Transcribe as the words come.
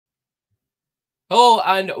Hello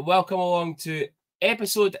and welcome along to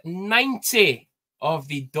episode 90 of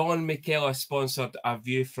the Don McKellar sponsored A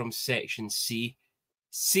View from Section C.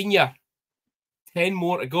 Senior, 10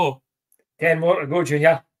 more to go. 10 more to go,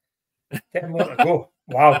 Junior. 10 more to go.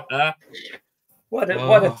 Wow. What a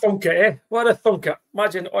thunker, eh? What a thunker.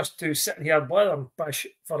 Imagine us two sitting here blathering pish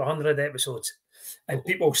for 100 episodes and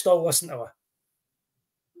people still listen to her.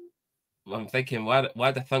 I'm thinking, why do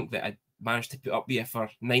I think that I managed to put up here for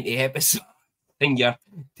 90 episodes and your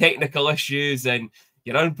technical issues and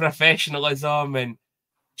your unprofessionalism and...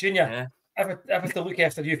 Junior, I have to look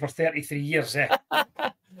after you for 33 years, eh?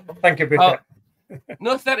 Think about it.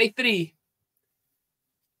 No, 33.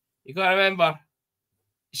 You got to remember,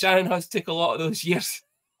 Shannon has took a lot of those years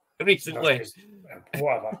recently.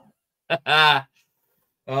 Whatever.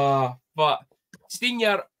 But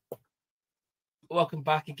Senior, welcome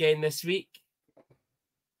back again this week.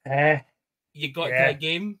 You got to a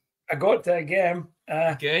game. I got to a game.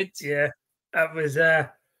 Good. Yeah. It was it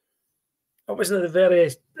wasn't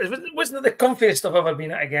the comfiest I've ever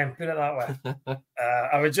been at a game, put it that way.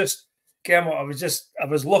 I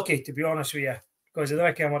was lucky, to be honest with you, because I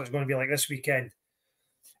didn't care what it's going to be like this weekend.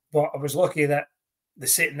 But I was lucky that the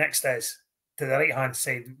seat next to us, to the right hand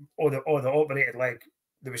side, or the operated leg,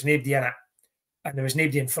 there was nobody in it, and there was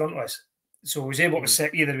nobody in front of us. So I was able to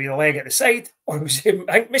sit either with the leg at the side, or I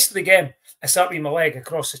think most of the game I sat with my leg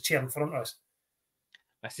across the chair in front of us.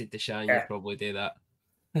 I said to Shannon, you'd probably do that.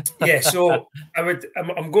 Yeah, so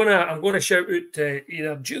I'm gonna shout out to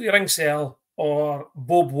either Julie Ringsell or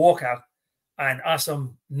Bob Walker and ask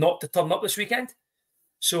them not to turn up this weekend,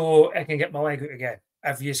 so I can get my leg out again.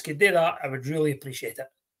 If you could do that, I would really appreciate it.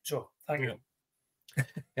 So thank you.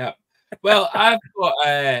 Yeah. Well, I've got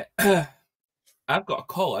a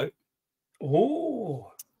call out.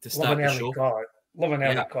 Oh, to start the show. Love an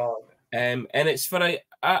early call. And it's for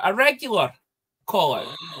a regular call out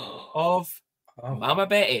of Mama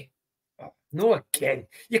Betty. No, again.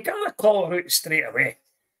 You can't call her out straight away.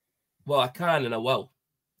 Well, I can and I will.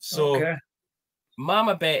 So,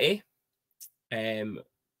 Mama Betty, you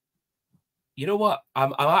know what?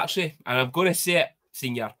 I'm actually, and I'm going to say it,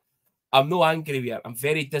 Senior, I'm no angry with her. I'm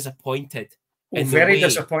very disappointed.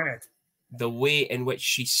 Disappointed. The way in which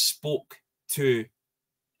she spoke to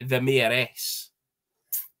the mayoress.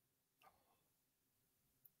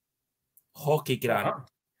 Hockey Gran.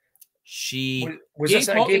 She was this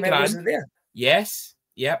a game that wasn't there? Yes.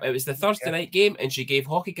 Yep. It was the Thursday night game, and she gave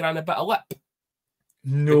Hockey Gran a bit of lip.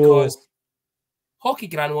 No. Because Hockey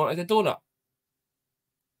Gran wanted a donut.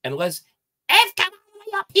 And Liz, I've come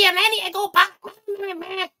up here and I need to go back.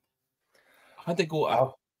 I had to go to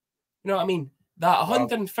her. You know what I mean? That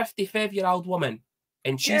 155-year-old woman,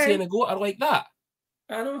 and she's going to go to her like that.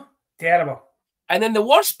 I know. Terrible. And then the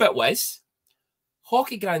worst bit was,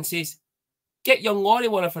 Hockey Gran says, get young Laurie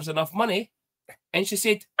one if there's enough money. And she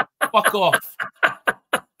said, fuck off.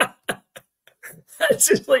 It's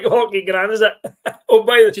just like Hockey Gran, is it? Oh,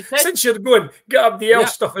 by the way, since you're going, get up the elf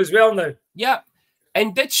stuff as well now. Yep.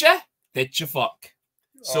 And did she? Did she fuck?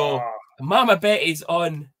 So, Mama Betty's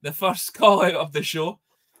on the first call out of the show.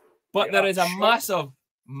 But there is a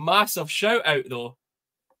massive shout out, though,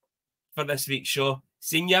 for this week's show.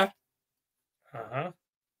 Senior.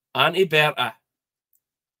 Auntie Berta.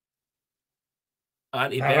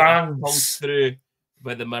 Auntie Berta comes through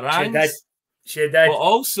with the meringues. She did. But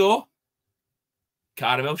also,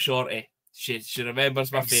 Caramel Shorty. She remembers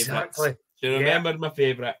my favourite. She remembered my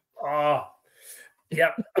favourite. Oh,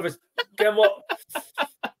 yeah. I was getting what?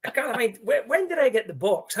 I can't mind. When did I get the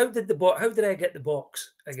box? How did I get the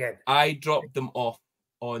box again? I dropped them off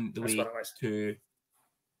on the way to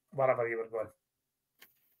wherever you were going.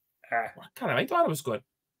 I can't remember where I was going.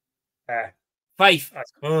 5.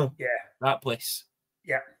 That place.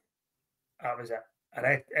 Yeah, that was it. And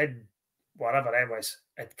it whatever it was,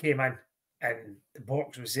 it came in and the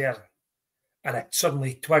box was there, and it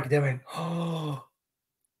suddenly twigged. I went, oh,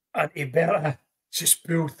 Auntie Berta just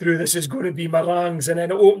pulled through. This is going to be meringues, and then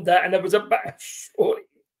it opened it, and there was a bit of shorty,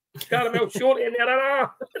 caramel shorty in there. I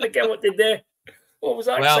can't what they do. Oh, was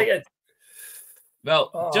that excited?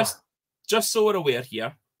 Well, just so we're aware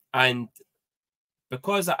here, and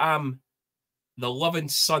because I am the loving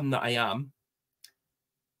son that I am,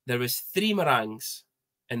 there was 3 meringues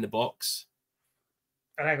in the box.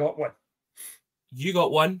 And I got 1. You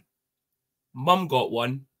got 1, Mum got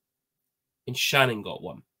 1, and Shannon got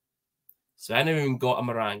 1. So I never even got a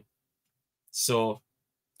meringue. So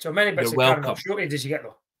many bits of caramel shorty did you get,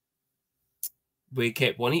 though? We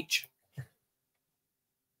kept 1 each.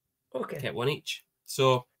 Okay. Kept 1 each.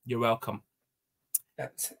 So you're welcome.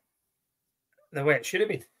 That's the way it should have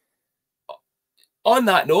been. On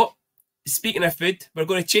that note, speaking of food, we're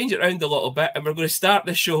going to change it around a little bit, and we're going to start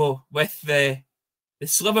the show with the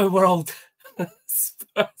Slimming World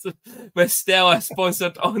with Stella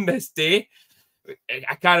sponsored on this day.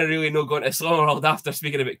 I can't really know going to Slimming World after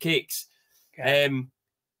speaking about cakes. Okay.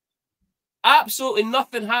 Absolutely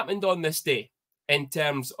nothing happened on this day in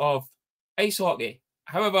terms of ice hockey.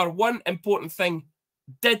 However, one important thing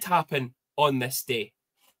did happen on this day.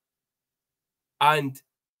 And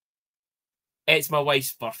it's my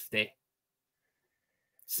wife's birthday.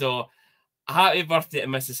 So, happy birthday to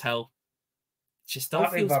Mrs. Hill. She still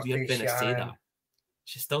feels weird when I say that.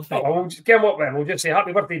 She still feels... we'll just get up then. We'll just say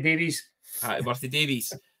happy birthday, Davies. Happy birthday,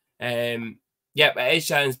 Davies. Yep, it is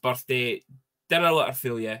Shannon's birthday. Didn't let her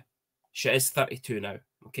fool you. She is 32 now.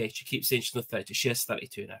 Okay, she keeps saying she's not 32. She is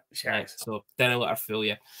 32 now. Right? So didn't let her fool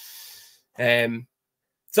you. So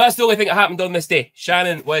that's the only thing that happened on this day.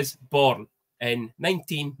 Shannon was born in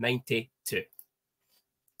 1992.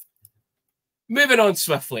 Moving on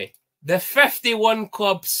swiftly. The 51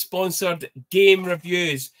 Club sponsored game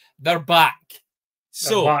reviews. They're back.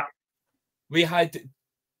 We had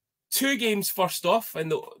 2 games first off in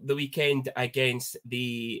the weekend against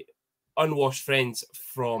the Unwashed Friends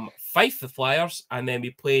from Fife, the Flyers, and then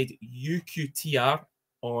we played UQTR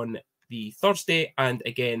on the Thursday and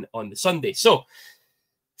again on the Sunday. So,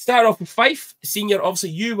 start off with Fife. Senior, obviously,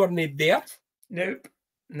 you weren't there. Nope.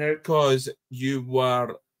 Because you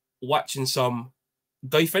were watching some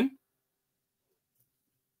golfing.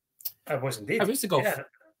 I was indeed. How was the golf? Yeah.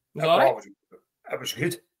 Was it all right? It was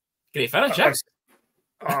good. Great finish, yeah? It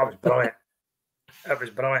was brilliant. It was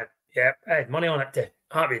brilliant. Yeah, I had money on it too.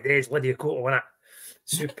 Happy days, Lydia Coto won it.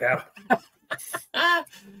 Superb.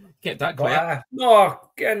 Get that quiet. No,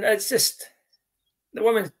 and it's just the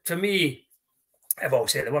women, for me, I've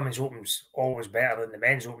always said the women's open's always better than the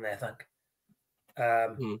men's open, I think.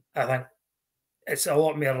 I think it's a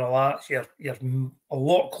lot more relaxed. You're a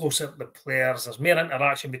lot closer to the players. There's more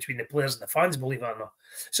interaction between the players and the fans, believe it or not.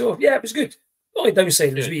 So yeah, it was good. The only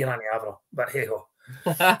downside was wee Annie Avro, but hey ho.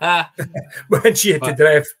 When she had to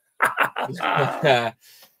drive.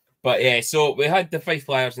 But yeah, so we had the Fife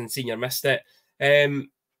Flyers and Senior missed it.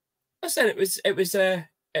 Listen, it was an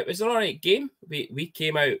alright game. We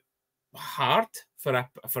came out hard for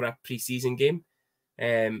a pre-season game.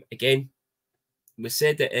 Again, we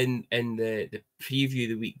said it in the preview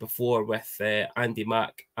the week before with Andy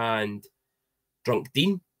Mack and Drunk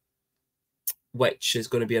Dean, which is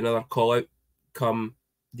going to be another call out come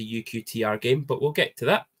the UQTR game, but we'll get to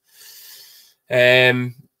that.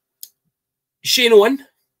 Shane Owen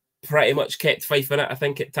pretty much kept Fife in it, I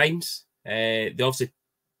think, at times. They obviously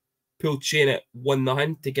pulled Shane at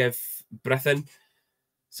 1-0 to give Britton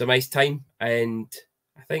some ice time, and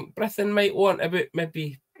I think Britton might want about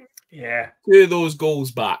maybe 2 of those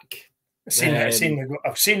goals back. I've seen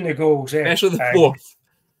the goals, especially the fourth.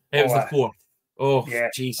 It was the fourth. Oh, yeah,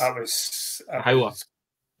 jeez, that was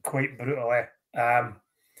quite brutal.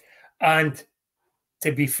 And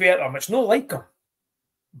to be fair to him, it's not like him,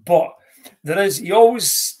 but there is. He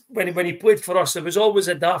always, when he played for us, there was always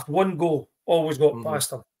a daft one goal always got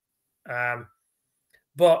past him.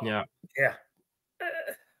 But yeah,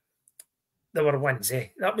 there were wins.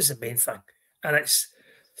 That was the main thing, and it's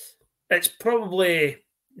probably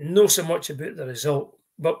not so much about the result,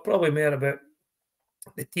 but probably more about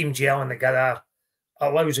the team gelling together.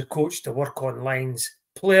 Allows a coach to work on lines.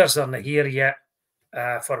 Players aren't here yet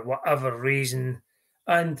for whatever reason,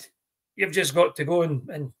 and you've just got to go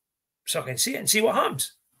and suck and see it and see what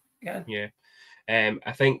happens. Yeah.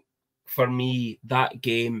 I think for me that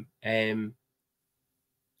game,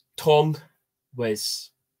 Tong was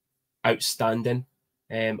outstanding.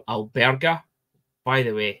 Alberga, by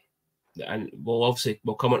the way, and we'll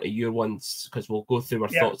come on to your ones because we'll go through our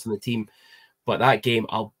thoughts on the team. But that game,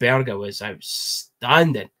 Alberga was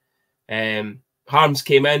outstanding. Harms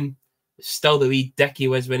came in, still the wee dick he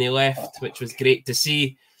was when he left, which was great to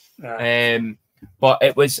see. But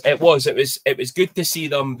it was good to see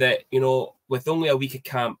them that, you know, with only a week of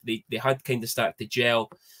camp, they had kind of started to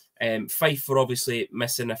gel. Fife were obviously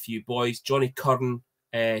missing a few boys. Johnny Curran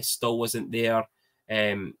still wasn't there.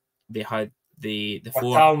 They had the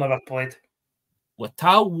four. Watal never played.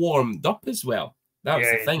 Watal warmed up as well. That was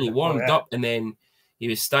the thing. He warmed up and then he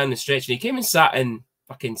was standing stretching. He came and sat in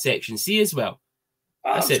fucking section C as well.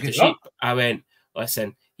 I said to Sheep, I went,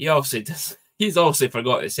 listen, he's obviously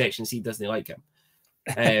forgot that section C doesn't like him.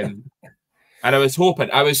 And I was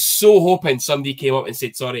so hoping somebody came up and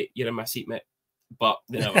said, sorry, you're in my seat, mate. But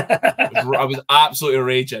you know, I was absolutely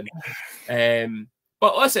raging.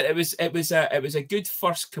 But listen, it was a good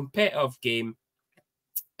first competitive game.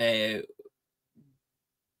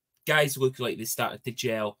 Guys looked like they started to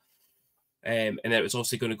gel. and then it was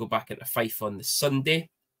also going to go back into Fife on the Sunday.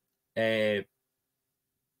 Came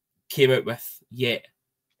out with yet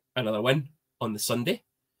another win on the Sunday.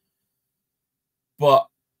 But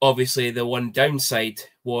obviously the one downside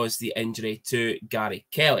was the injury to Gary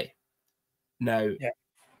Kelly. Now,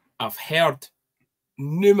 I've heard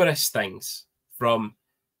numerous things from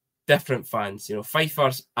different fans, you know,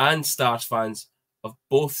 Fifers and Stars fans have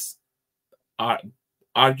both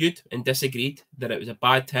argued and disagreed that it was a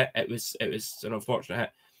bad hit. It was an unfortunate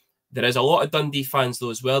hit. There is a lot of Dundee fans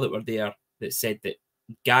though as well that were there that said that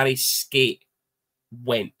Gary's skate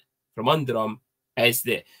went from under him and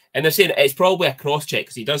they're saying it's probably a cross check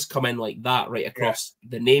because he does come in like that right across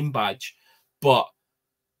the name badge, but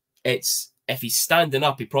it's if he's standing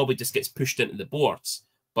up, he probably just gets pushed into the boards.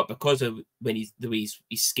 But because of the way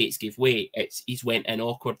his skates gave way, he's went in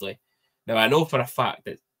awkwardly. Now I know for a fact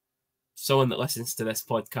that someone that listens to this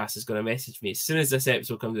podcast is going to message me as soon as this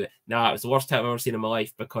episode comes out. Nah, it was the worst time I've ever seen in my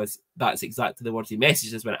life because that's exactly the words he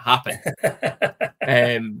messages when it happened.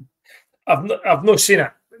 I've not seen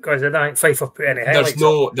it because I don't think Fife have put any highlights.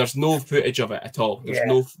 There's no footage of it at all.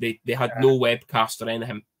 There's they had no webcast or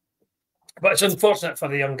anything. But it's unfortunate for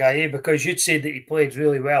the young guy because you'd say that he played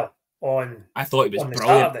really well on. I thought it was brilliant.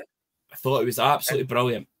 Saturday. I thought it was absolutely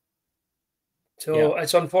brilliant. So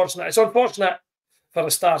it's unfortunate. It's unfortunate for the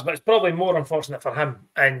Stars, but it's probably more unfortunate for him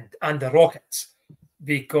and the Rockets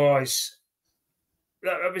because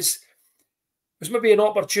it was maybe an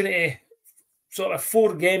opportunity, sort of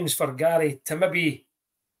 4 games for Gary to maybe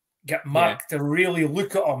get Mark to really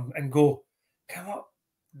look at him and go, come on,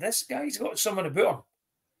 this guy's got something about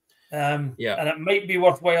him. And it might be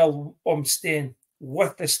worthwhile staying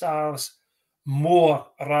with the Stars more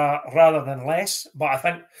rather than less. But I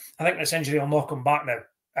think this injury will knock him back now.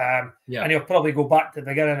 And he'll probably go back to the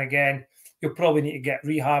beginning again. He'll probably need to get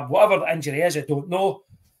rehab. Whatever the injury is, I don't know.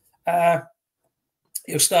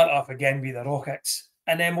 He'll start off again with the Rockets,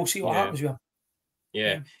 and then we'll see what happens with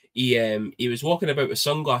him. He was walking about with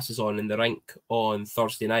sunglasses on in the rink on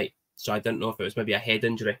Thursday night, so I didn't know if it was maybe a head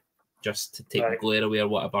injury, just to take the glare away or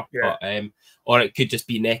whatever. But or it could just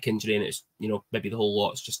be neck injury, and it's maybe the whole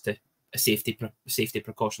lot's just a safety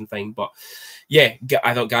precaution thing. But yeah,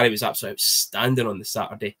 I thought Gary was absolutely outstanding on the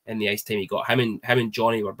Saturday in the ice time he got. Him and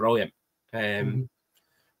Johnny were brilliant.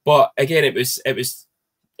 But again, it was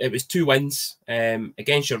 2 wins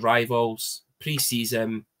against your rivals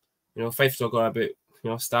pre-season. Fife's talking about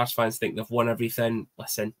Stars fans think they've won everything.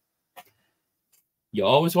 Listen, you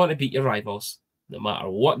always want to beat your rivals, no matter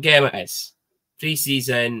what game it is.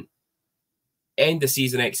 Pre-season, end of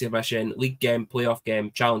season exhibition, league game, playoff game,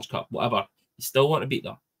 Challenge Cup, whatever. You still want to beat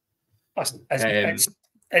them. Listen,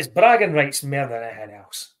 it's bragging rights more than anything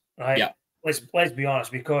else, right? Yeah. Let's be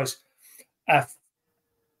honest, because if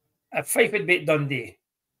Fife had beat Dundee,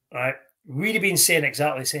 right, we'd have been saying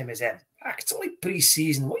exactly the same as them. It's only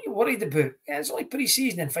pre-season. What are you worried about? Yeah, it's only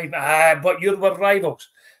pre-season and Fife. But you're rivals.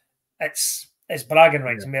 It's bragging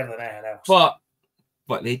rights more than anything else.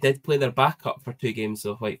 But they did play their backup for 2 games,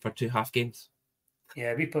 though, like for 2 half games.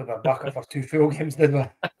 Yeah, we played our backup for 2 full games, didn't we?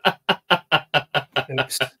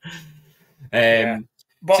 Oops.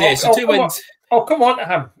 But so 2 wins. I'll come on to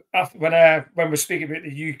him when we're speaking about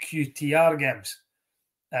the UQTR games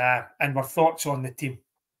and our thoughts on the team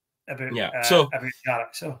about Garrett.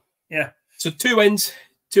 So 2 wins.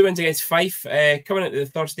 2 wins against Fife. Coming into the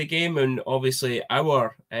Thursday game, and obviously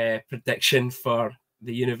our prediction for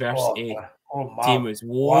the university team was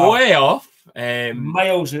way off.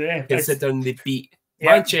 Miles away. Considering they beat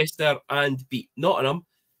Manchester and beat Nottingham.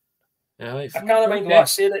 I can't remember who I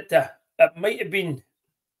said it to. It might have been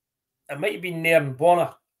Nairn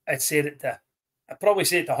Bonner I'd said it to. I probably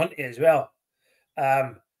said it to Hunty as well.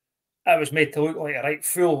 I was made to look like a right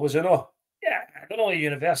fool, was I not? Yeah, they're not a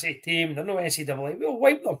university team. They're no NCAA. We'll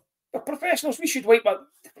wipe them. They're professionals. We should wipe them.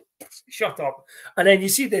 Shut up. And then you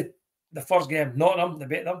see the first game, Nottingham, they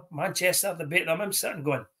beat them. Manchester, they beat them. I'm sitting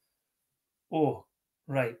going, oh,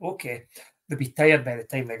 right, okay. They'll be tired by the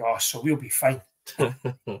time they go, so we'll be fine.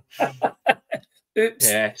 Oops.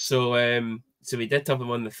 Yeah, so we did have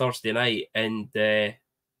them on the Thursday night, and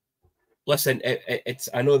listen, it's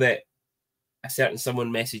I know that a certain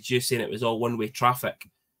someone messaged you saying it was all one-way traffic.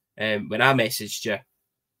 When I messaged you,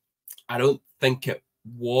 I don't think it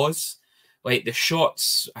was. Like the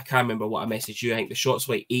shots, I can't remember what I messaged you. I think the shots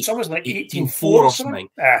were like 18-4 or something.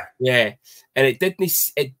 Yeah, and it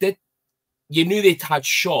did. You knew they'd had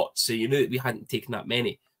shots, so you knew that we hadn't taken that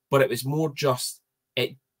many. But it was more just,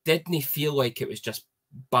 it didn't feel like it was just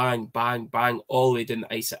bang, bang, bang all the way down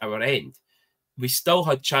the ice at our end. We still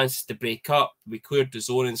had chances to break up. We cleared the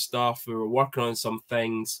zone and stuff. We were working on some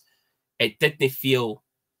things. It didn't feel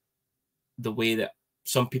the way that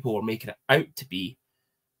some people were making it out to be.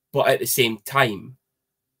 But at the same time,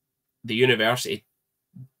 the university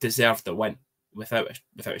deserved the win without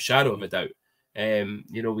a shadow of a doubt.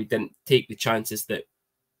 You know, we didn't take the chances that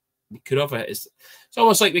we could have. It's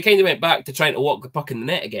almost like we kind of went back to trying to walk the puck in the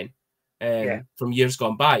net again from years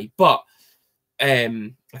gone by. But I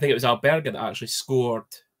think it was Alberga that actually scored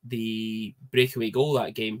the breakaway goal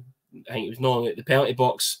that game. I think it was gnawing at the penalty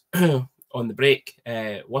box on the break.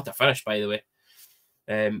 What a finish, by the way.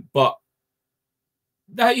 But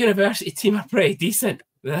that university team are pretty decent.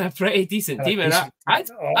 They're a pretty decent team. And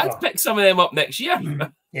I'd pick some of them up next year.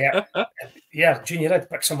 Yeah, Junior, I'd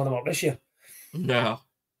pick some of them up this year. No.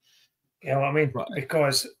 You know what I mean? Right.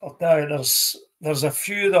 Because I'll tell you, there's a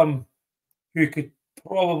few of them who could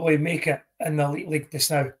probably make it in the elite league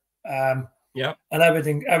just now. Yeah. And I would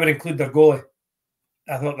include their goalie.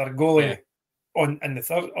 I thought their goalie on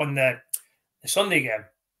the Sunday game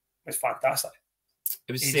was fantastic.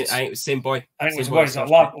 It was the same boy. I think it was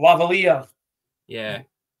Lavalier. Yeah.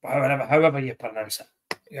 However you pronounce it.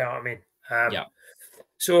 You know what I mean? Yeah.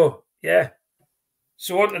 So yeah.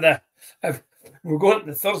 So on to we're going to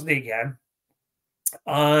the Thursday game,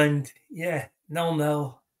 and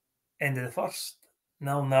 0-0 end of the first,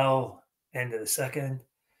 0-0 end of the second,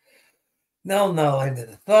 0-0 end of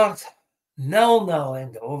the third, 0-0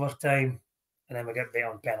 end of overtime, and then we get beat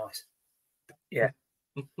on penalties. Yeah.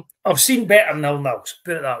 I've seen better 0-0s,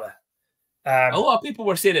 put it that way. A lot of people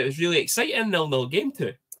were saying it was really exciting 0-0 game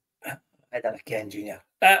too. I did again, Junior.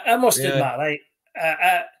 I must admit, right?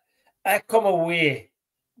 I come away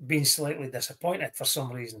being slightly disappointed for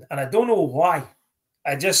some reason, and I don't know why.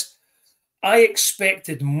 I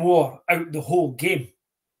expected more out the whole game.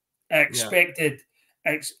 I expected.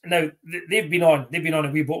 Now they've been on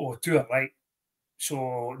a wee bit of a tour, right?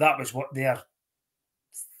 So that was what their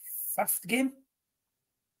fourth game.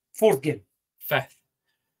 Fifth.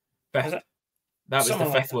 That was something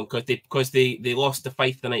the fifth one because they lost to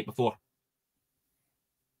Fife the night before.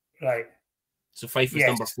 Right. So Fife was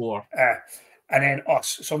number 4. And then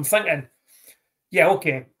us. So I'm thinking,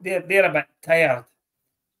 okay, they're a bit tired,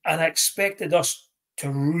 and I expected us to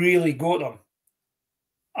really go to them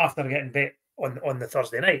after getting beat on the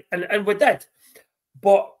Thursday night, and we did,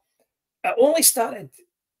 but it only started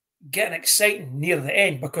getting exciting near the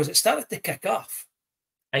end because it started to kick off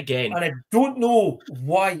again, and I don't know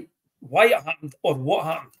why it happened or what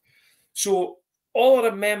happened. So all I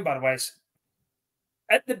remember was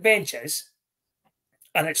at the benches.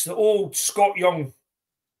 And it's the old Scott Young,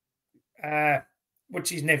 what's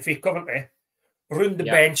his name, for Coventry, round the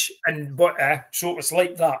bench, and so it was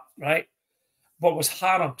like that, right? But it was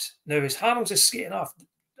Harams. Now, as Harams is skating off,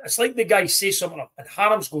 it's like the guy says something up, and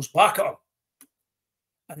Harams goes back at him.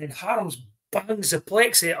 And then Harams bangs the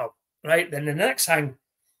plexi at him, right? Then the next thing,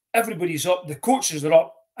 everybody's up, the coaches are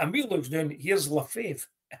up, and we looks down, here's Lefebvre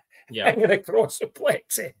hanging across the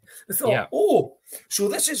plexi. I thought, so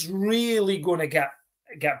this is really going to get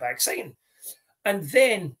back exciting. And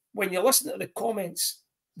then when you listen to the comments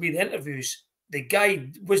with the interviews, the guy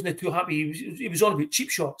wasn't too happy. He was on about cheap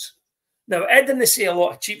shots. Now, I didn't say a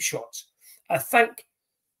lot of cheap shots. I think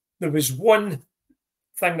there was one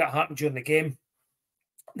thing that happened during the game.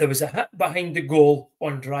 There was a hit behind the goal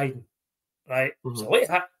on Dryden, right? It was a late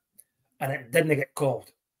hit, and it didn't get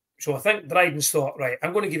called. So I think Dryden's thought, right,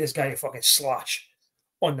 I'm going to give this guy a fucking slash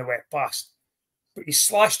on the wet pass. But he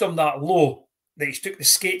slashed him that low that he took the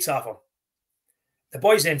skates off him. The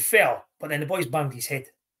boys then fell, but then the boys banged his head.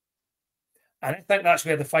 And I think that's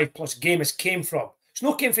where the 5+ game has came from. It's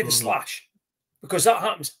not came from the slash, because that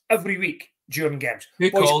happens every week during games. Who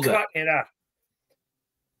boys called it?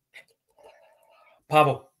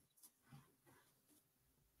 Pavel.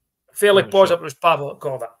 Fairly positive it was Pavel that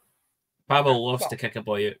called it. Pavel loves to kick a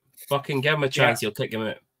boy out. Fucking give him a chance, he'll kick him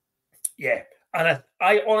out. Yeah. And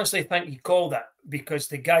I honestly think he called it because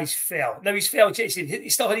the guys fell. Now, he still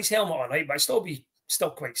had his helmet on, right? But still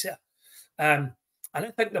quite safe. And I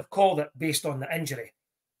think they've called it based on the injury,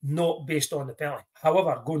 not based on the penalty.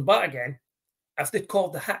 However, going back again, if they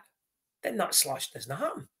called the hit, then that slash doesn't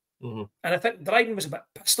happen. And I think Dryden was a bit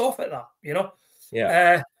pissed off at that, you know?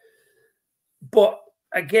 Yeah. But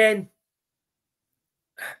again,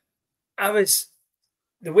 I was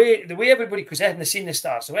the way everybody, because I hadn't seen the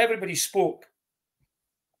Stars, so everybody spoke.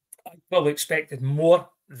 I probably expected more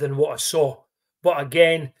than what I saw. But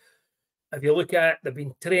again, if you look at it, they've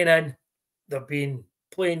been training, they've been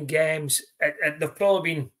playing games, they've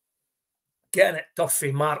probably been getting it tough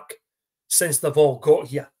for Mark since they've all got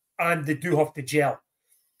here. And they do have to gel.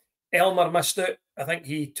 Elmer missed it. I think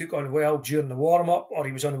he took on well during the warm-up, or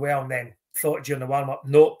he was unwell and then thought during the warm-up,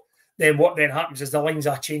 nope. Then what then happens is the lines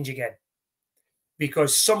are change again.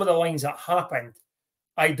 because some of the lines that happened,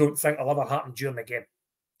 I don't think will ever happen during the game.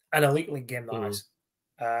 An elite league game, that is.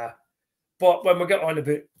 But when we get on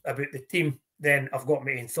about the team, then I've got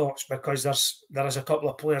my own thoughts, because there is a couple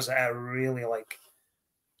of players that I really like.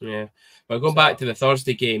 Yeah, well, going back to the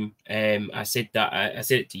Thursday game, I said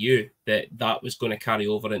it to you that was going to carry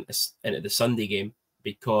over into the Sunday game,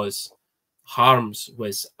 because Harms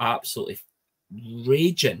was absolutely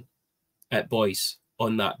raging at boys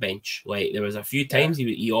on that bench. Like, there was a few times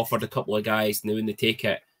he offered a couple of guys and they wouldn't take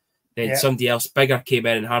it. Then somebody else bigger came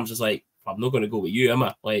in and Harms was like, I'm not going to go with you, am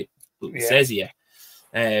I? Like, says he.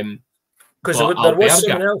 Because there was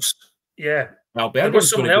someone else. Yeah. Alberga was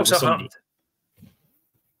someone else that happened.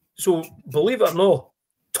 So, believe it or not,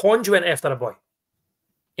 Tonge went after a boy.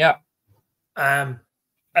 Yeah. At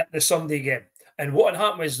the Sunday game. And what had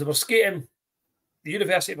happened was they were skating, the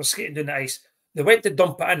university was skating down the ice. They went to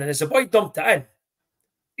dump it in, and as the boy dumped it in,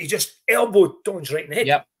 he just elbowed Tonge right in the head.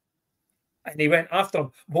 Yep. And he went after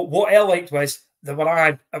him. But what I liked was they were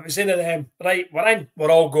on. It was into them. Right, we're in. We're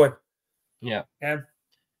all going. Yeah. Yeah,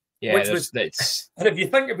 and if you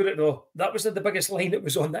think about it, though, that was the biggest line that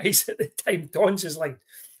was on the ice at the time, Tonge's line.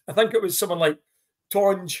 I think it was someone like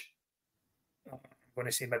Tonge, I'm going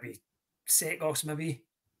to say maybe Sekos, maybe,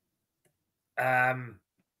 and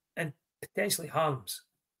potentially Harms.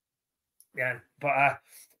 Yeah, but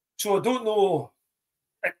so I don't know.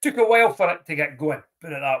 It took a while for it to get going,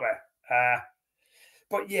 put it that way.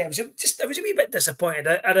 But yeah, I was a wee bit disappointed.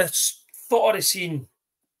 I thought I'd have seen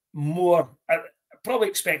more. I probably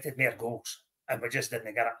expected more goals, and we just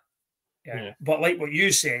didn't get it. Yeah. But like what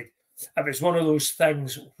you said, it was one of those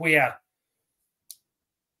things where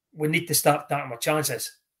we need to start taking our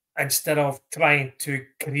chances instead of trying to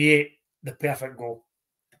create the perfect goal.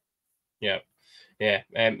 Yeah.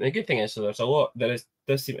 The good thing is, so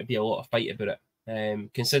does seem to be a lot of fight about it.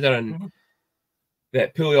 Considering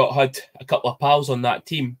that Pouliot had a couple of pals on that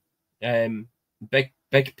team, Big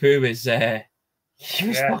Pooh was he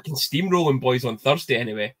was fucking steamrolling boys on Thursday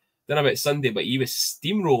anyway. Don't know about Sunday, but he was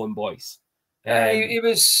steamrolling boys. He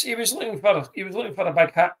was looking for a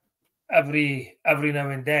big hit every now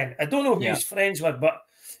and then. I don't know who he's friends with, but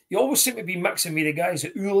he always seemed to be mixing with the guys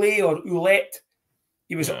at Ule or Oulette.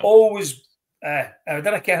 He was always I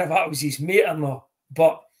don't care if that was his mate or not,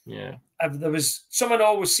 but if there was someone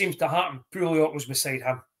always seems to happen, Pouliot was beside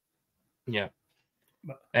him. Yeah.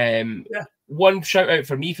 One shout out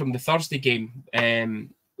for me from the Thursday game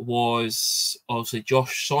was obviously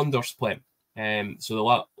Josh Saunders playing. So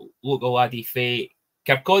the local laddie for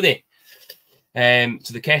Kirkcaldy.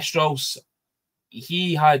 So the Kestrels,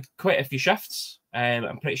 he had quite a few shifts.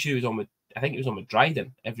 I'm pretty sure he was on with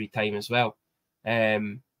Dryden every time as well.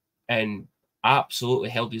 And absolutely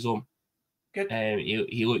held his own. Good.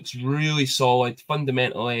 He looks really solid,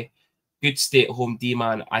 fundamentally good stay-at-home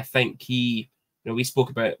D-man. I think we spoke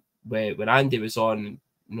about when Andy was on,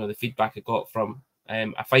 the feedback I got from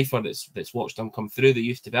a Fifer that's watched him come through the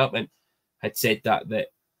youth development had said that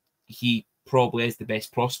he probably is the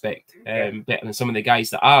best prospect, better than some of the guys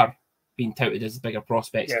that are being touted as the bigger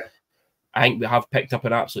prospects. Yeah. I think we have picked up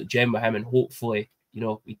an absolute gem with him, and hopefully,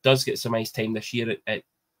 he does get some ice time this year at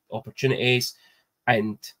opportunities,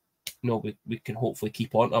 and we can hopefully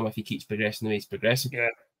keep on him if he keeps progressing the way he's progressing.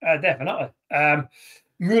 Yeah, definitely.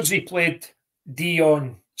 Mursey played D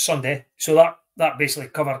on Sunday, so that basically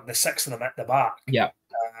covered the six of them at the back. Yeah.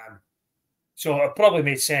 So it probably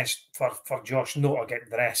made sense for Josh not to get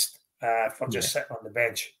the rest for just sitting on the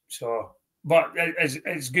bench. So, but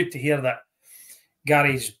it's good to hear that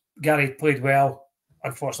Gary played well.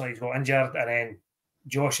 Unfortunately, he's got injured, and then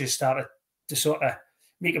Josh has started to sort of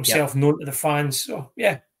make himself known to the fans. So,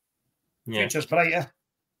 future's bright, yeah.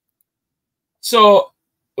 So,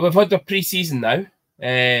 we've had the pre-season now.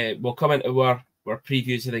 We'll come into our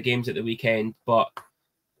previews of the games at the weekend. But,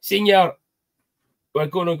 Senior, we're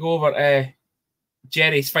going to go over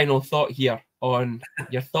Jerry's final thought here on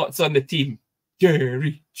your thoughts on the team.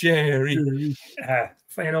 Jerry.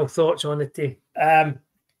 Final thoughts on the team. I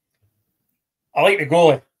like the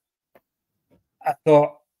goalie. I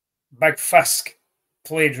thought Big Fisk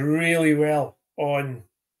played really well on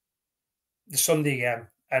the Sunday game,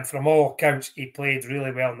 and from all accounts, he played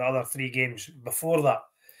really well in the other three games before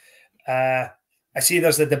that. I see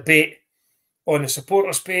there's a debate on the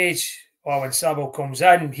supporters page. When Sabo comes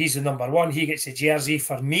in, he's the number one. He gets a jersey.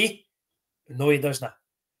 For me, no, he doesn't.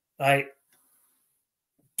 Right?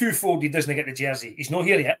 Twofold, he doesn't get the jersey. He's not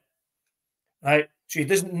here yet. Right? So he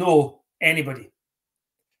doesn't know anybody.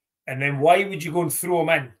 And then why would you go and throw him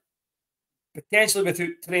in? Potentially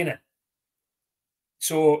without training.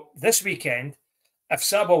 So this weekend, if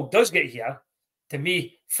Sabo does get here, to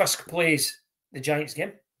me, Fisk plays the Giants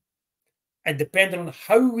game. And depending on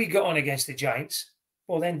how we get on against the Giants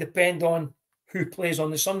will then depend on who plays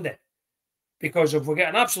on the Sunday. Because if we get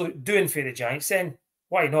an absolute doing for the Giants, then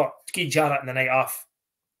why not? Ski Jarrett in the night off.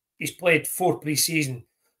 He's played 4 pre-season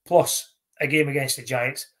plus a game against the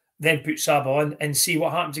Giants, then put Saba on and see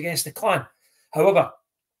what happens against the Clan. However,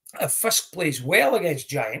 if Fisk plays well against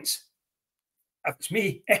Giants, if it's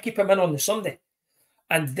me, I keep him in on the Sunday.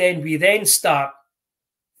 And then we then start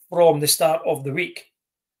from the start of the week.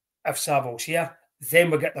 If Savil's here,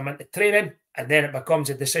 then we get them into training, and then it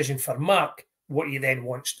becomes a decision for Mark what he then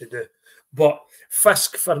wants to do. But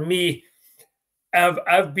Fisk, for me,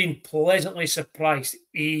 I've been pleasantly surprised.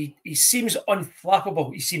 He seems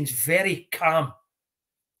unflappable. He seems very calm.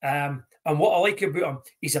 And what I like about him,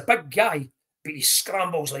 he's a big guy, but he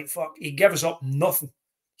scrambles like fuck. He gives up nothing.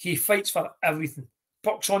 He fights for everything.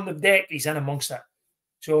 Puck's on the deck, he's in amongst it.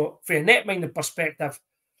 So, from a net-minded perspective,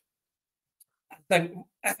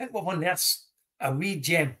 I think we've unearthed a wee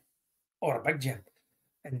gem or a big gem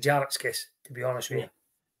in Jarrett's case, to be honest with you.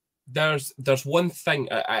 There's one thing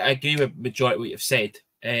I agree with majority of what you've said.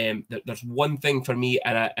 There's one thing for me,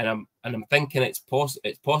 and I'm thinking it's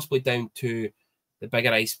possibly down to the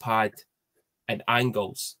bigger ice pad and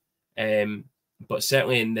angles. But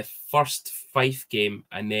certainly in the first Fife game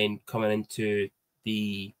and then coming into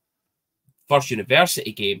the first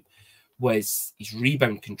University game was his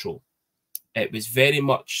rebound control. It was very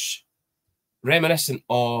much reminiscent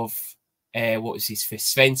of what was his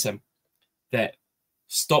Svensson, that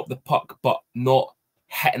stop the puck but not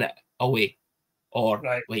hitting it away, or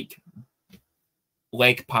like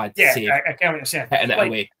leg pad save. I can't what you're saying. Hitting it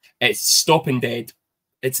away. It's stopping dead.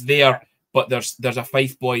 It's there, but there's a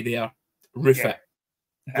Fife boy there. Roof it.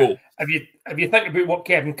 Go. If you think about what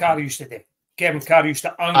Kevin Carr used to do, Kevin Carr used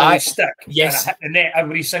to angle his stick and hit the net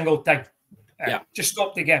every single time. Just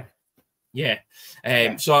stop the game. Yeah.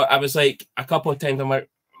 So I was like, a couple of times I'm like,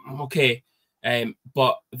 okay.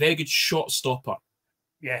 But very good shot stopper.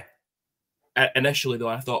 Yeah. Initially, though,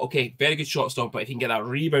 I thought, okay, very good shot stopper, but if you can get that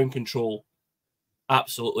rebound control,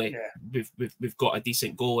 absolutely, we've got a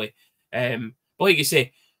decent goalie. But like you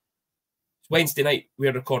say, it's Wednesday night,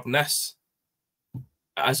 we're recording this.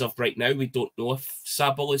 As of right now, we don't know if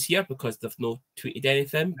Sabol is here because they've not tweeted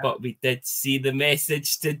anything, but we did see the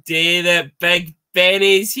message today that Big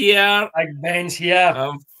Benny's here. Big Ben's here.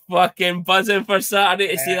 I'm fucking buzzing for Saturday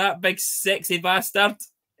to see that big sexy bastard.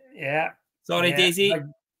 Yeah. Sorry, Daisy.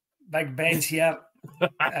 Big Ben's here.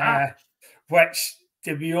 Which,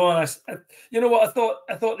 to be honest, you know what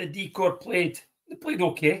I thought the decor played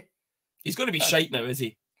okay. He's going to be shite now, is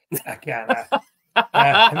he? I can't.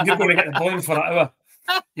 I'm going to get the blame for it.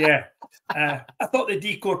 Yeah. I thought the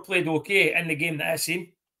decor played okay in the game that I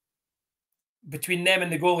seen. Between them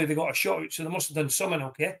and the goalie, they got a shot out, so they must have done something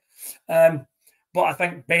okay. But I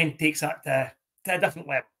think Ben takes that to a different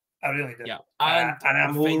level. I really do. Yeah. And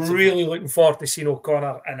I'm really looking forward to seeing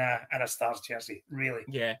O'Connor in a Stars jersey. Really.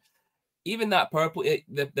 Yeah. Even that power play,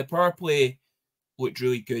 the power play looked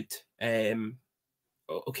really good.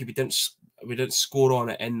 Okay, we didn't score on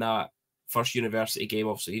it in that first University game.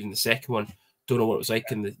 Obviously, even the second one, don't know what it was like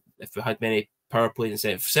if we had many power plays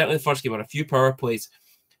instead. Certainly, the first game had a few power plays.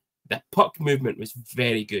 The puck movement was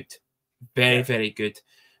very good, very good.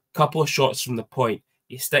 Couple of shots from the point.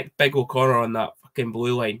 You stick Big O'Connor on that fucking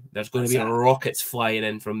blue line, there's going to be rockets flying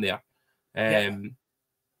in from there.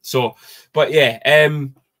 So, but yeah,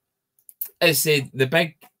 as I said, the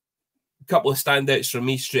big couple of standouts for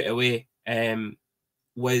me straight away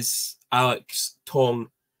was Alex Tong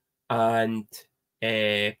and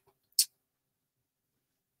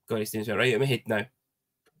God, his name's right in my head now.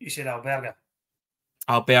 You said Alberga.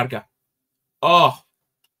 Alberga. Oh,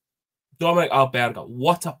 Dominic Alberga.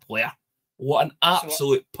 What a player. What an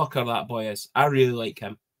absolute pucker that boy is. I really like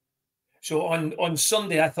him. So on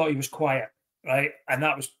Sunday, I thought he was quiet, right? And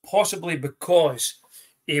that was possibly because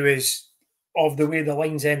he was of the way the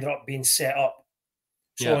lines ended up being set up.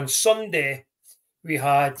 So on Sunday, we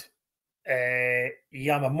had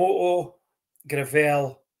Yamamoto,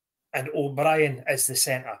 Gravel, and O'Brien as the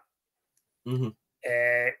centre.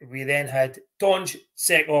 We then had Tonge,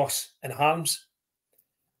 Sekos, and Harms.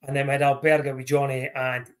 And then we had Alberga with Johnny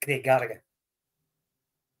and Craig Garrigan.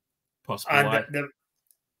 Possibly.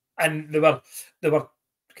 And they weren't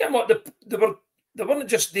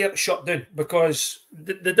just there to shut down because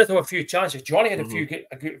they did have a few chances. Johnny had a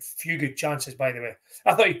few good chances, by the way.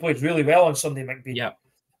 I thought he played really well on Sunday, McBean. Yeah.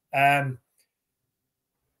 And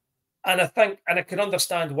I can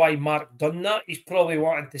understand why Mark done that. He's probably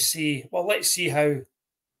wanting to see, well, let's see how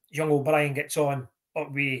young O'Brien gets on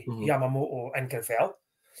with Yamamoto and Gravel.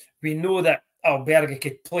 We know that Alberga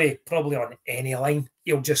could play probably on any line.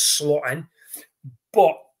 He'll just slot in.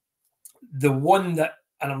 But the one that,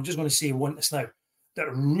 and I'm just going to say one this now,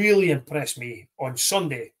 that really impressed me on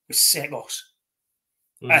Sunday was Sekos.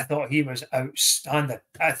 I thought he was outstanding.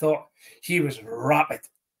 I thought he was rapid,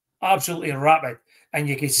 absolutely rapid. And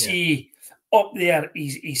you could see up there,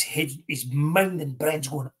 his mind and brain's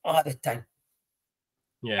going at the time.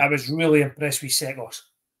 Yeah. I was really impressed with Sekos.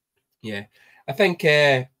 Yeah. I think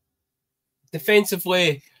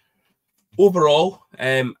defensively, overall,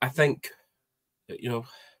 I think, you know,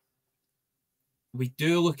 we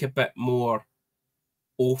do look a bit more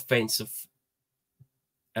offensive,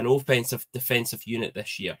 an offensive defensive unit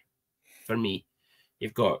this year for me.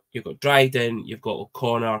 You've got Dryden, you've got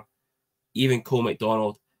O'Connor, even Cole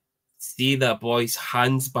McDonald. See that boy's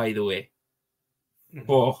hands, by the way.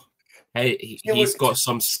 Oh, he's got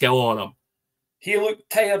some skill on him. He looked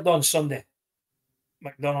tired on Sunday,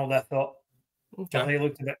 McDonald. I thought. Okay.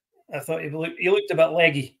 I thought he looked a bit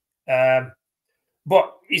leggy.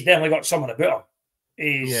 But he's definitely got something about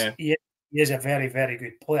him. He is a very, very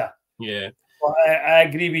good player. Yeah. But I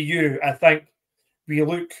agree with you. I think we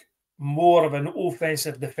look more of an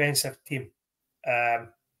offensive, defensive team.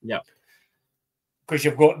 Because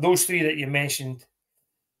you've got those three that you mentioned.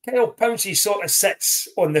 Kyle Pouncey sort of sits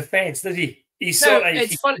on the fence, does he? He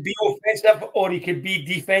could be offensive or he could be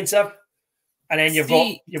defensive. And then you've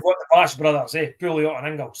got the Bash brothers, Pouliot and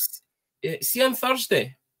Ingles. See, on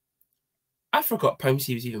Thursday, I forgot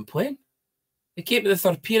Pouncey was even playing. He came to the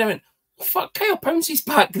third period. I went, fuck, Kyle Pouncey's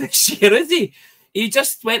back this year, is he? He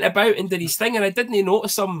just went about and did his thing, and I didn't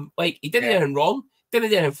notice him. Like, he didn't do anything wrong, didn't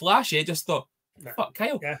do anything flashy. I just thought, fuck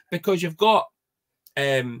Kyle. Yeah. Because you've got,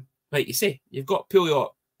 like you say, you've got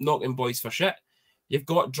Pouliot knocking boys for shit. You've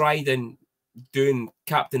got Dryden doing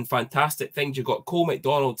captain fantastic things. You've got Cole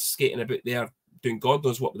McDonald skating about there, doing God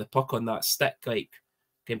knows what with the puck on that stick, like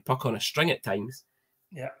getting puck on a string at times.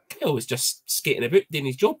 Yeah. Kyle was just skating about doing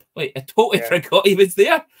his job. Like, I totally forgot he was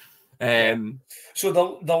there.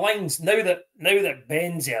 So the lines, now that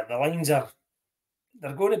Ben's there, the lines they're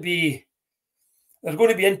going to be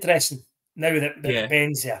interesting now that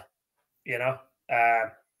Ben's there. You know?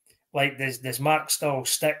 Like, does Mark still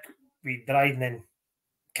stick with Dryden and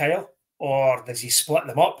Kyle, or does he split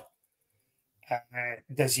them up?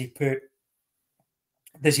 Does he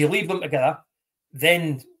leave them together?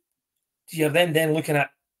 Then you're then looking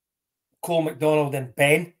at Cole McDonald and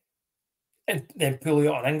Ben, and then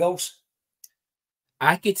Pouliot and Ingles.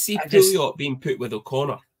 I could see Pouliot being put with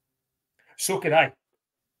O'Connor. So could I.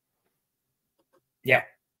 Yeah.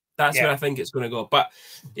 That's where I think it's going to go. But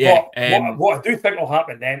yeah, what I do think will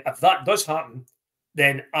happen then, if that does happen,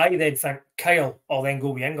 then I think Kyle will then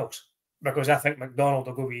go with Ingles, because I think McDonald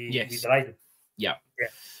will go with Dryden. Yeah.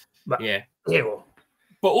 But, yeah. Well,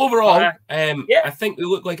 but overall, I think we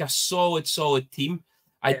look like a solid team.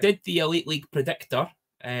 I did the Elite League predictor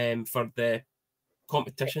for the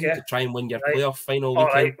competition to try and win your playoff final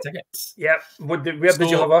weekend tickets. Yeah. Where did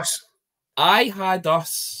you have us? I had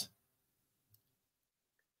us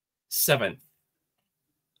 7th.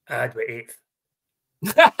 I had 8th.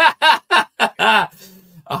 I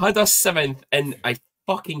had us 7th, and I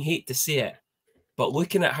fucking hate to say it, but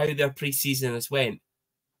looking at how their pre-season has went,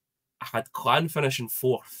 I had Clan finishing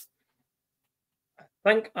 4th. I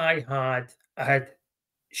think I had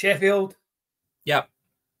Sheffield. Yep.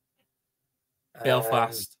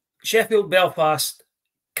 Belfast. Sheffield, Belfast,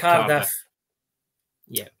 Cardiff.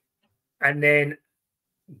 Yeah. And then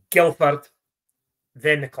Guildford,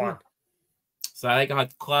 then the Clan. So I think I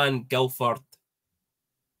had Clan, Guildford,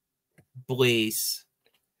 Blaze.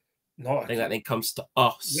 I think that then comes to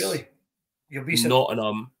us. Really? You'll be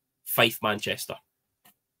Nottingham, Fife, Manchester.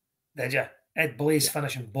 Did you? Ed Blaze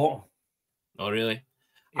finishing bottom. Oh, really?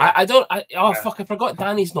 Yeah. Fuck, I forgot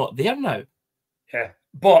Danny's not there now. Yeah.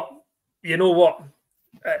 But you know what?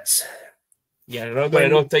 It's... Yeah, I'm not going to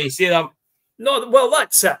know until you say that. No, well,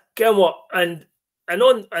 that's it. Get what? And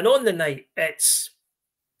on the night, it's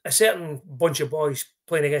a certain bunch of boys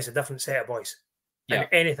playing against a different set of boys. Yeah. And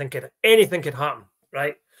anything could happen,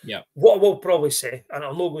 right? Yeah. What I will probably say, and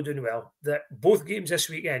I'll not go doing well, that both games this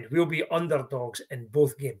weekend will be underdogs in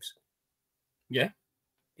both games. Yeah.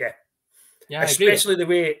 Yeah. Yeah, especially the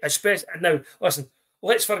way, now, listen,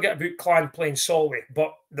 let's forget about Clan playing Solway,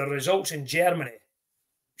 but the results in Germany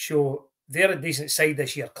show they're a decent side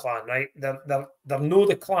this year, Clan, right? They're no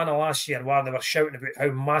the Clan of last year where they were shouting about how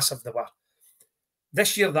massive they were.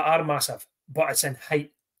 This year they are massive, but it's in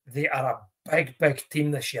height. They are a big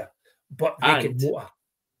team this year, but they can motor.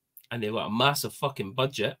 And they've got a massive fucking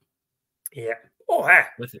budget. Yeah. Oh, yeah.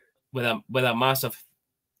 With a massive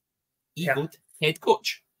egoed head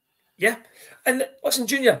coach. Yeah. And listen,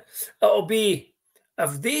 Junior, it'll be,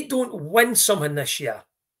 if they don't win something this year,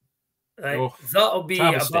 right, that'll be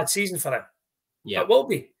a bad season for him. Yeah. It will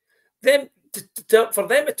be. Them for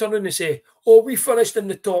them to turn around and say, "Oh, we finished in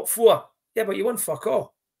the top 4." Yeah, but you won fuck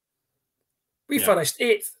all. We finished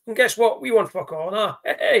 8th, and guess what? We won fuck all. Nah,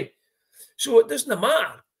 hey. So it doesn't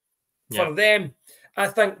matter for them. I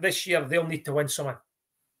think this year they'll need to win something.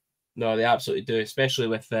 No, they absolutely do, especially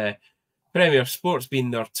with Premier Sports being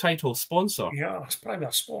their title sponsor. Yeah, it's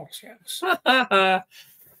Premier Sports, yes.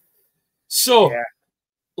 So,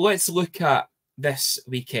 let's look at this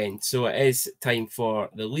weekend. So, it is time for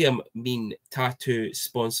the Liam Mean Tattoo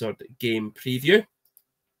sponsored game preview.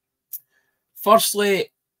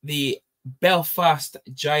 Firstly, the Belfast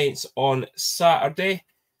Giants on Saturday.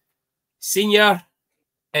 Senior,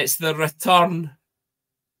 it's the return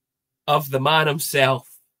of the man himself,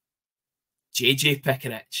 JJ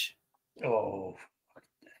Pickenick. Oh,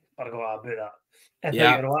 I forgot about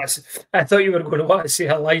that. I thought you were going to want to say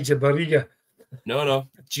Elijah Barriga. No.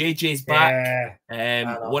 JJ's back.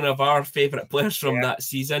 One of our favourite players from that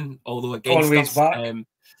season, although against us. Back.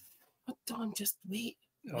 Don, just wait.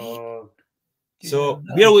 So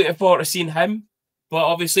we're looking forward to seeing him. But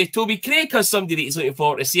obviously, Toby Craig has somebody that he's looking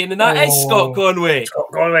forward to seeing, and that is Scott Conway.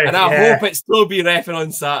 And I hope it's Toby reffing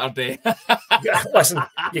on Saturday. Listen,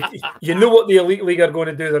 you know what the Elite League are going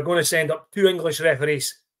to do? They're going to send up 2 English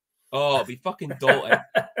referees. Oh, it'll be fucking Dalton.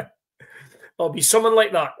 It'll be someone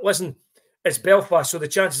like that. Listen, it's Belfast, so the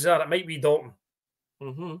chances are it might be Dalton.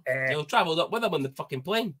 He'll travel up with him on the fucking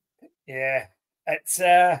plane. Yeah. It's,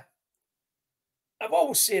 I've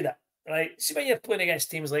always said it, right? See, when you're playing against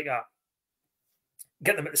teams like that,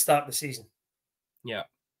 get them at the start of the season. Yeah.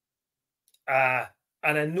 And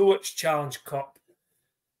I know it's Challenge Cup.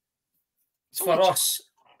 For us,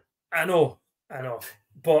 I know.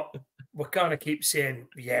 But we kind of keep saying,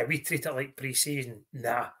 yeah, we treat it like pre-season.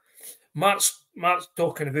 Nah. Mark's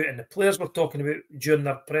talking about, and the players were talking about during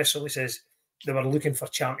their press releases, they were looking for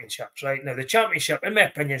championships, right? Now, the championship, in my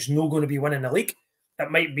opinion, is not going to be winning the league. It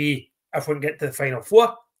might be, if we can get to the Final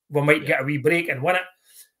 4, we might get a wee break and win it.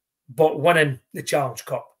 But winning the Challenge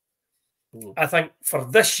Cup. I think for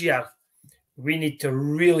this year, we need to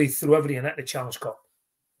really throw everything at the Challenge Cup.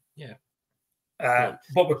 Yeah. But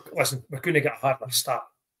we couldn't get a harder start.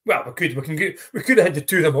 Well, we could have had the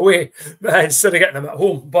 2 of them away instead of getting them at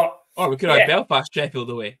home. But we could have had Belfast, Sheffield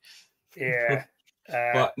away. Yeah.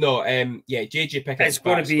 But no, JJ Pickett it's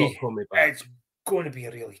going to be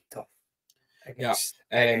really tough against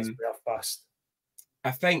Belfast.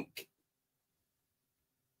 I think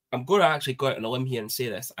I'm going to actually go out on a limb here and say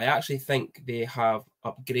this. I actually think they have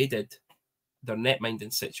upgraded their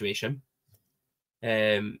netminding situation.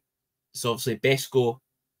 So obviously Besco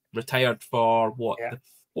retired for the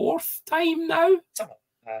 4th time now.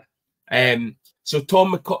 So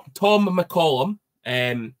Tom McCollum,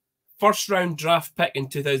 first round draft pick in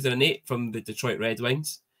 2008 from the Detroit Red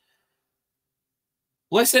Wings.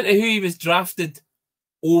 Listen to who he was drafted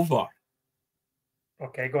over.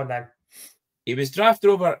 Okay, go on then. He was drafted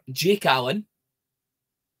over Jake Allen.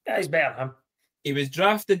 Yeah, he's better than him. He was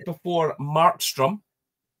drafted before Markstrom.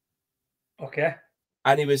 Okay.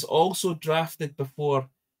 And he was also drafted before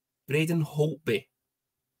Braden Holtby.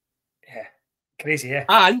 Yeah. Crazy, yeah.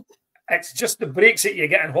 And it's just the breaks that you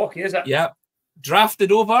get in hockey, is it? Yeah.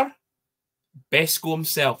 Drafted over Besco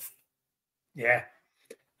himself. Yeah.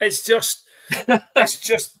 It's just it's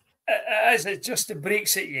just the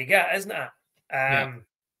breaks that you get, isn't it?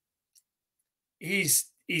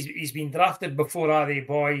 He's been drafted before RA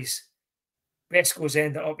boys. Besco's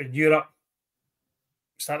ended up in Europe.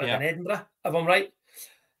 Started in Edinburgh, if I'm right.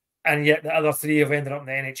 And yet the other 3 have ended up in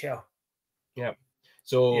the NHL. Yeah.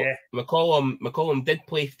 So McCollum did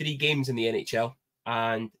play 3 games in the NHL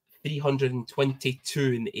and 322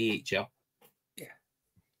 in the AHL. Yeah.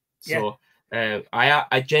 So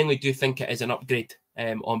I genuinely do think it is an upgrade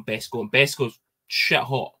on Besco. And Besco's shit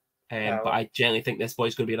hot. But I genuinely think this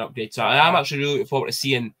boy's going to be an upgrade. So I'm actually really looking forward to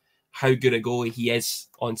seeing how good a goalie he is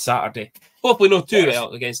on Saturday. Hopefully not too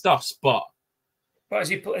well against us, but has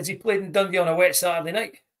he played in Dundee on a wet Saturday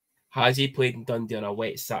night? Has he played in Dundee on a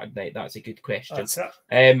wet Saturday night? That's a good question. That's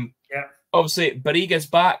it. Obviously, Barriga's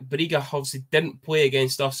back. Barriga obviously didn't play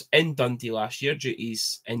against us in Dundee last year due to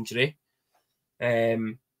his injury.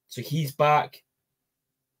 So he's back.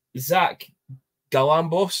 Zach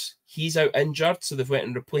Galambos, he's out injured, so they've went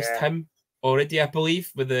and replaced him already, I believe,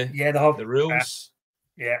 with the rules.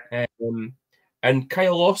 And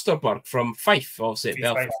Kyle Osterberg from Fife, obviously at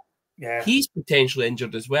Belfast. He's potentially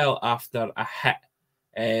injured as well after a hit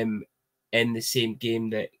in the same game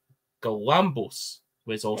that Galambos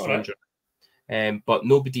was also injured. but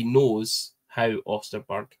nobody knows how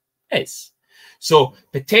Osterberg is. So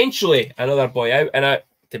potentially another boy out. And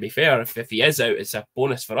to be fair, if he is out, it's a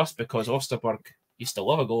bonus for us because Osterberg used to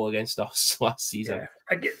love a goal against us last season.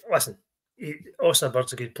 Yeah. Listen,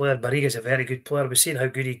 Osterberg's a good player. Barriga's a very good player. We've seen how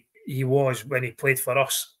good he was when he played for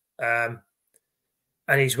us. And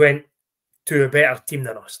he's went to a better team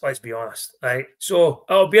than us, let's be honest. Right. So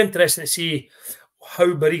it'll be interesting to see how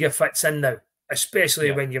Barriga fits in now,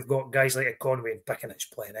 especially when you've got guys like a Conway and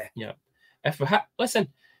Pickenich playing. Yeah. If we listen,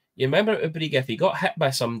 you remember at Barriga, if he got hit by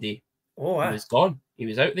somebody, he was gone. He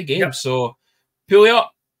was out of the game. Yep. So pull it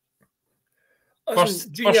up.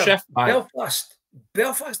 Listen, Junior, first shift.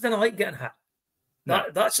 Belfast didn't like getting hit.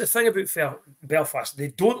 That's the thing about Belfast. They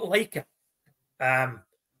don't like it.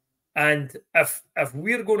 And if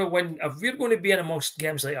we're going to win, if we're going to be in amongst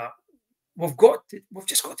games like that, we've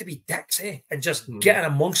just got to be dicks, and just get in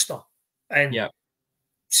amongst them and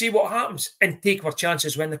see what happens and take our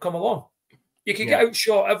chances when they come along. You can get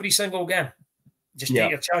outshot every single game. Just take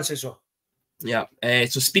your chances, though. Yeah.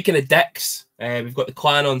 So speaking of dicks, we've got the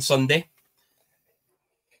Clan on Sunday.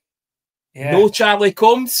 Yeah. No Charlie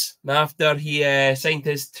Combs after he signed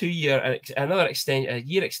his 2-year, a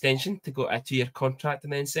year extension to go a 2-year contract,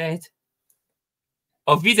 and then said,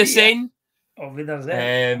 "Auf Wiedersehen." Auf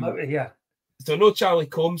Wiedersehen. So no Charlie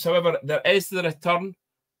Combs. However, there is the return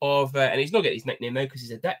of, and he's not getting his nickname now because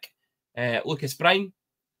he's a dick, Lucas Brown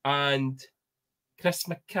and Chris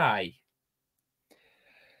Mackay.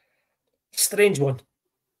 Strange one.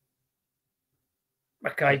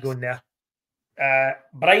 Mackay going there.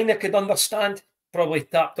 Brian, I could understand, probably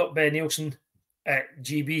tapped up by Nielsen at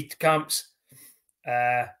GB camps,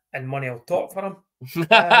 and money will talk for him.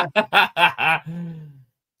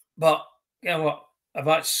 But you know what? If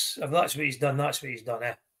that's what he's done, that's what he's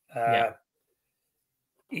done.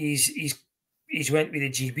 He's went with the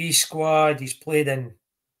GB squad. He's played in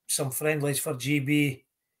some friendlies for GB,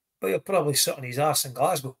 but he'll probably sit on his ass in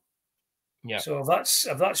Glasgow. Yeah. So if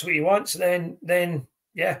that's what he wants, then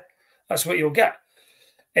yeah, that's what you'll get.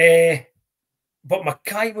 But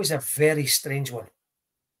Mackay was a very strange one.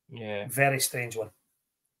 Yeah. Very strange one.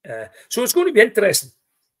 So it's going to be interesting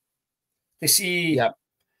to see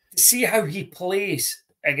how he plays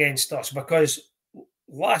against us, because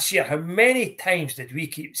last year, how many times did we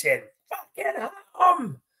keep saying, "Fucking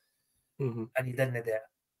him," and he didn't do it.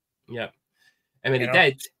 Yeah. I mean, he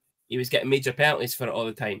did. He was getting major penalties for it all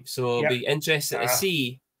the time. So it'll be interesting to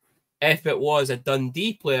see if it was a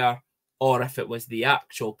Dundee player or if it was the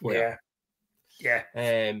actual player. Yeah.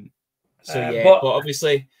 But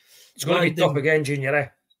obviously it's going to be tough again,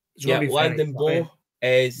 Junior. Landon Bow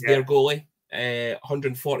is their goalie.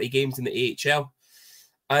 140 games in the AHL.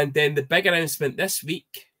 And then the big announcement this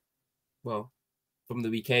week, well, from the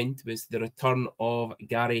weekend, was the return of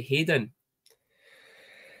Gary Hayden.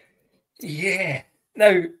 Yeah.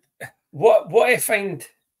 Now, what I find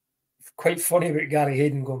quite funny about Gary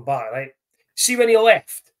Hayden going back, right? See, when he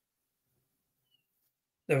left,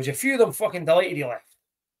 there was a few of them fucking delighted he left.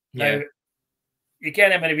 Yeah. Now, you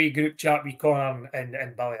get him in a wee group chat with Connor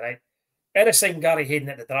and Billy, right? I'd have signed Gary Hayden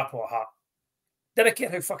at the drop of a hat. Didn't care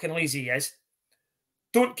how fucking lazy he is.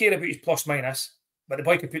 Don't care about his plus minus, but the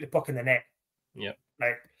boy could put the puck in the net. Yeah.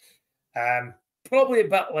 Right. Probably a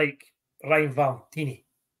bit like Ryan Valentini,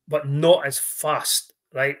 but not as fast,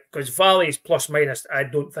 right? Because Valley's plus minus, I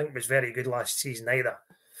don't think was very good last season either.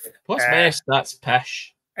 Plus minus, that's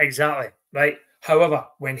pish. Exactly, right? However,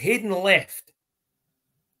 when Hayden left,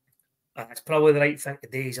 that's probably the right thing to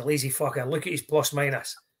do. He's a lazy fucker. Look at his plus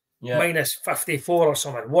minus. Yeah. Minus 54 or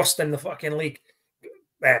something. Worst in the fucking league.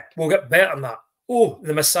 We'll get better than that. Oh,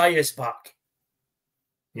 the Messiah's back.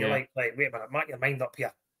 You're like, wait a minute, make your mind up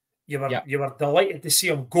here. You were delighted to see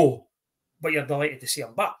him go, but you're delighted to see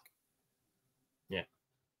him back.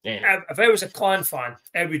 Yeah. If I was a Clan fan,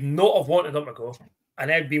 I would not have wanted him to go,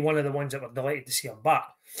 and I'd be one of the ones that were delighted to see him back.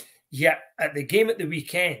 Yet at the game at the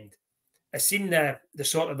weekend, I seen the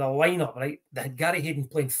sort of the lineup, right? They had Gary Hayden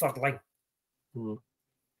playing third line.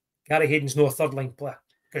 Gary Hayden's no third line player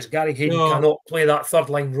because Gary Hayden cannot play that third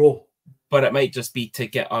line role. But it might just be to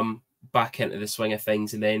get back into the swing of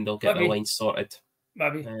things, and then they'll get the line sorted.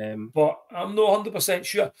 Maybe. But I'm not 100%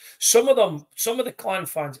 sure. Some of the Clan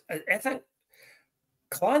fans, I think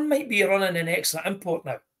Clan might be running an extra import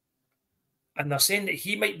now. And they're saying that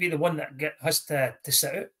he might be the one that has to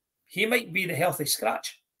sit out. He might be the healthy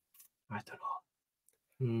scratch. I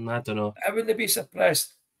don't know. I wouldn't be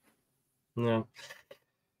surprised. No.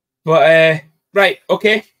 But, right,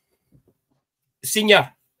 okay.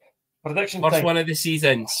 Senior. Prediction First time. one of the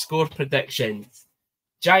season. Score predictions.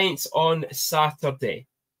 Giants on Saturday.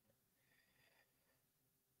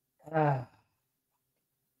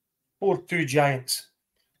 4-2 Giants.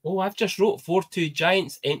 Oh, I've just wrote 4-2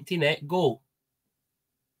 Giants, empty net goal.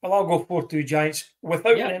 Well, I'll go 4-2 Giants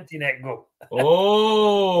without an empty net goal.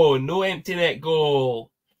 Oh, no empty net goal.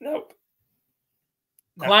 Nope.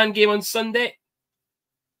 Clan game on Sunday.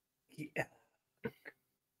 Yeah.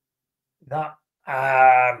 That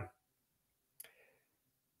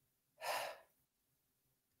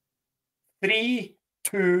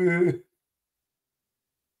 3-2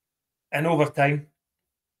 in overtime.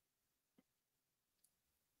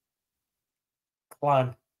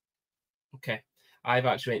 Clan. Okay. I've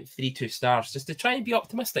actually went 3-2 Stars just to try and be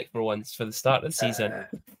optimistic for once for the start of the season.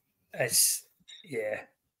 Yeah.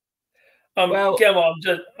 Well,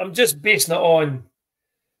 I'm just basing it on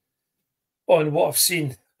what I've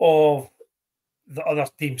seen of the other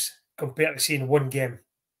teams compared to seeing one game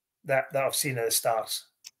that I've seen of the Stars.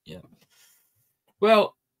 Yeah.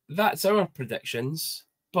 Well, that's our predictions,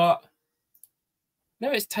 but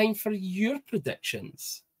now it's time for your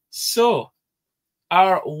predictions. So,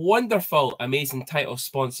 our wonderful, amazing title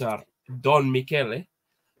sponsor, Don Michele,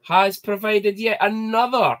 has provided yet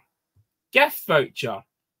another gift voucher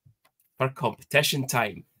for competition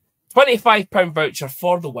time. £25 voucher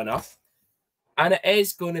for the winner. And it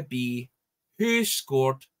is going to be who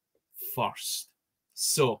scored first.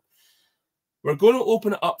 So, we're going to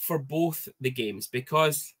open it up for both the games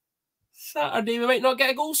because Saturday we might not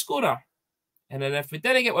get a goal scorer. And then if we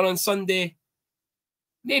didn't get one on Sunday,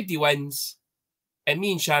 nobody wins. And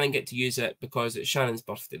me and Shannon get to use it because it's Shannon's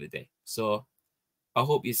birthday today. So I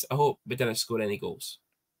hope we didn't score any goals.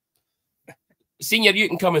 Senior, you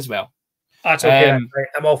can come as well. That's okay. I'm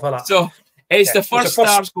all for that. So it's the first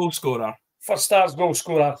Stars goal scorer. First Stars goal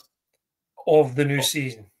scorer of the new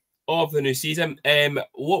season. Of the new season.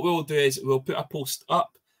 What we'll do is we'll put a post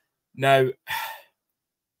up. Now,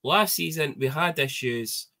 last season we had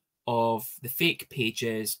issues of the fake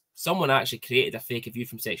pages. Someone actually created a fake View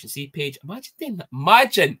from Section C page. Imagine doing that.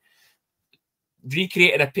 Imagine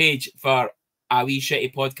recreating a page for a wee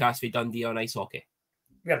shitty podcast with Dundee on ice hockey.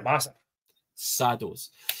 We're massive. Saddos.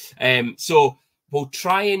 So we'll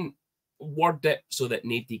try and word it so that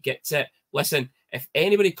nobody gets it. Listen, if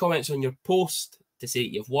anybody comments on your post to say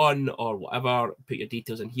you've won or whatever, put your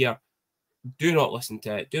details in here. Do not listen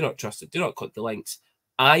to it. Do not trust it. Do not click the links.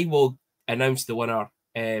 I will announce the winner.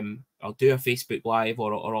 I'll do a Facebook Live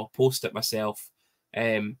or I'll post it myself,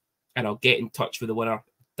 and I'll get in touch with the winner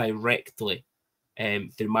directly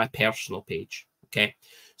through my personal page. Okay,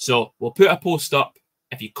 so we'll put a post up.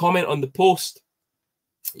 If you comment on the post,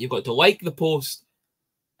 you've got to like the post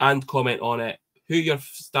and comment on it who your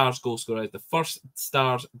Stars goal scorer is. The first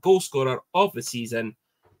Stars goal scorer of the season.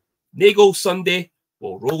 No goal Sunday.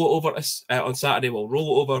 We'll roll it over on Saturday. We'll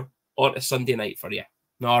roll it over onto Sunday night for you.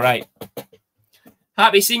 All right.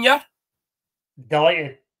 Happy, Senior?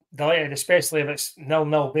 Delighted, especially if it's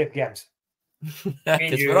 0-0 both games.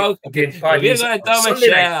 Because we're all going to dumb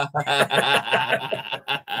share.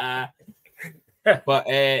 But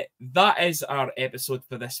that is our episode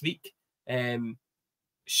for this week.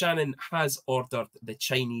 Shannon has ordered the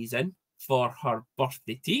Chinese in for her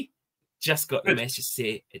birthday tea. Just got the message to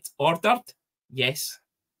say it's ordered. Yes,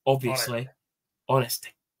 obviously. Honest to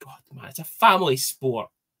God, man, it's a family sport.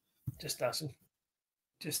 Just asking.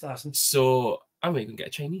 So I'm going to get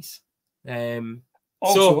a Chinese.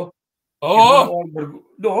 Also, we're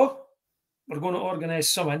going to organise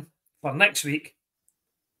something for next week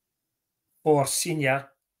for Senior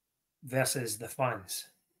versus the fans.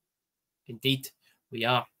 Indeed, we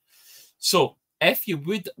are. So if you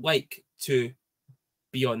would like to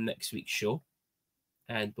be on next week's show,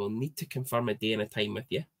 and we'll need to confirm a day and a time with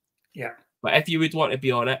you. Yeah. But if you would want to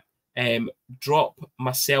be on it, drop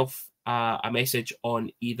myself a message on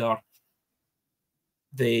either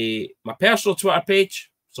my personal Twitter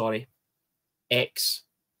page, X,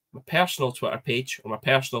 my personal Twitter page, or my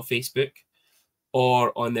personal Facebook,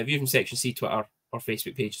 or on the View from Section C Twitter or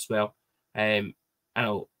Facebook page as well. And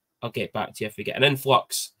I'll get back to you if we get an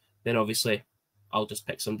influx. Then obviously I'll just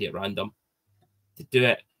pick somebody at random to do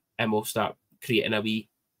it, and we'll start creating a wee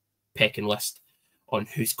pecking list on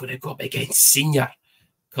who's going to go up against Senior,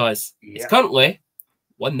 because it's currently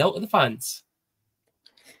 1-0 to the fans.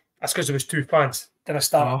 That's because there was 2 fans. Then I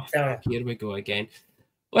start telling you. Here we go again.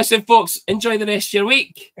 Listen, folks, enjoy the rest of your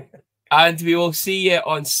week, and we will see you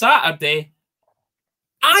on Saturday,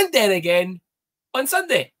 and then again on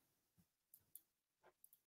Sunday.